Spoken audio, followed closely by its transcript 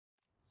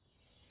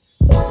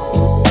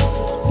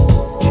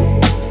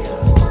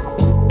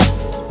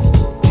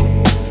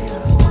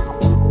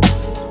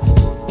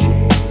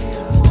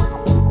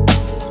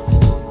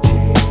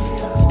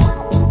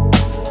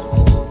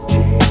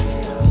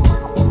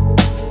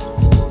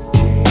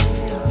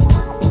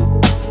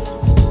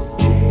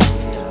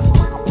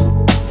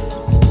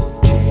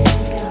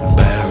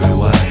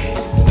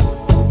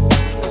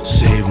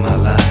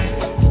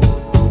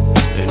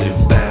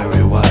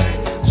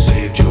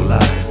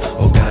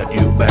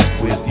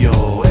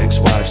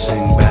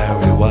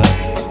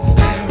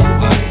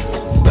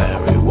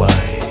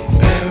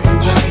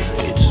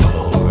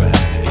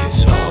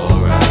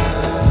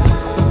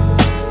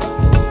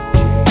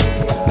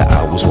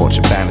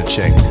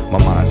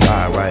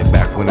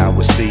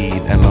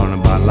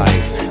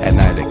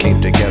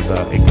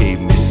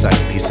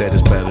said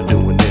it's better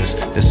doing this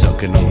than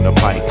sucking on the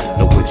pipe.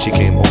 Now when she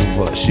came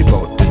over, she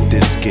brought the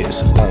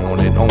discus on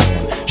and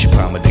on. She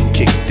promised to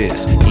kick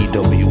this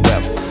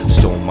EWF,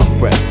 stole my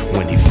breath.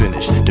 When he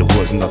finished, there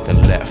was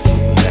nothing left.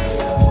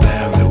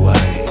 Barry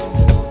White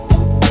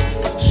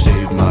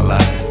saved my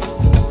life.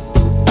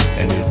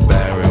 And if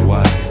Barry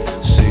White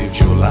saved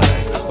your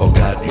life or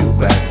got you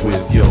back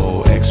with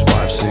your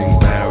ex-wife, sing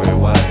Barry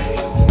White,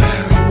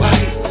 Barry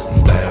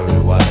White, Barry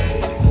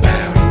White,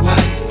 Barry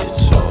White.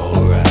 It's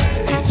alright,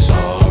 it's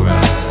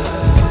alright.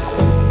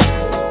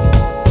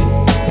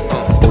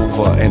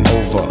 Over and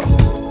over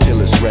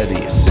till it's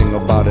ready. Sing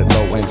about it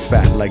low and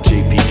fat like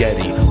JP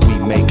Getty. We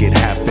make it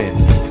happen,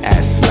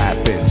 ass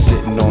slapping,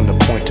 sitting on the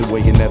point to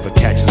where you never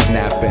catch us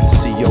napping.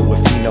 CO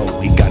if he know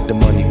he got the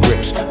money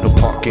grips. No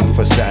parking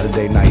for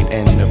Saturday night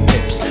and the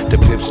pips. The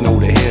pips know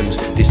the hymns,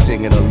 they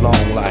sing it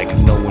along like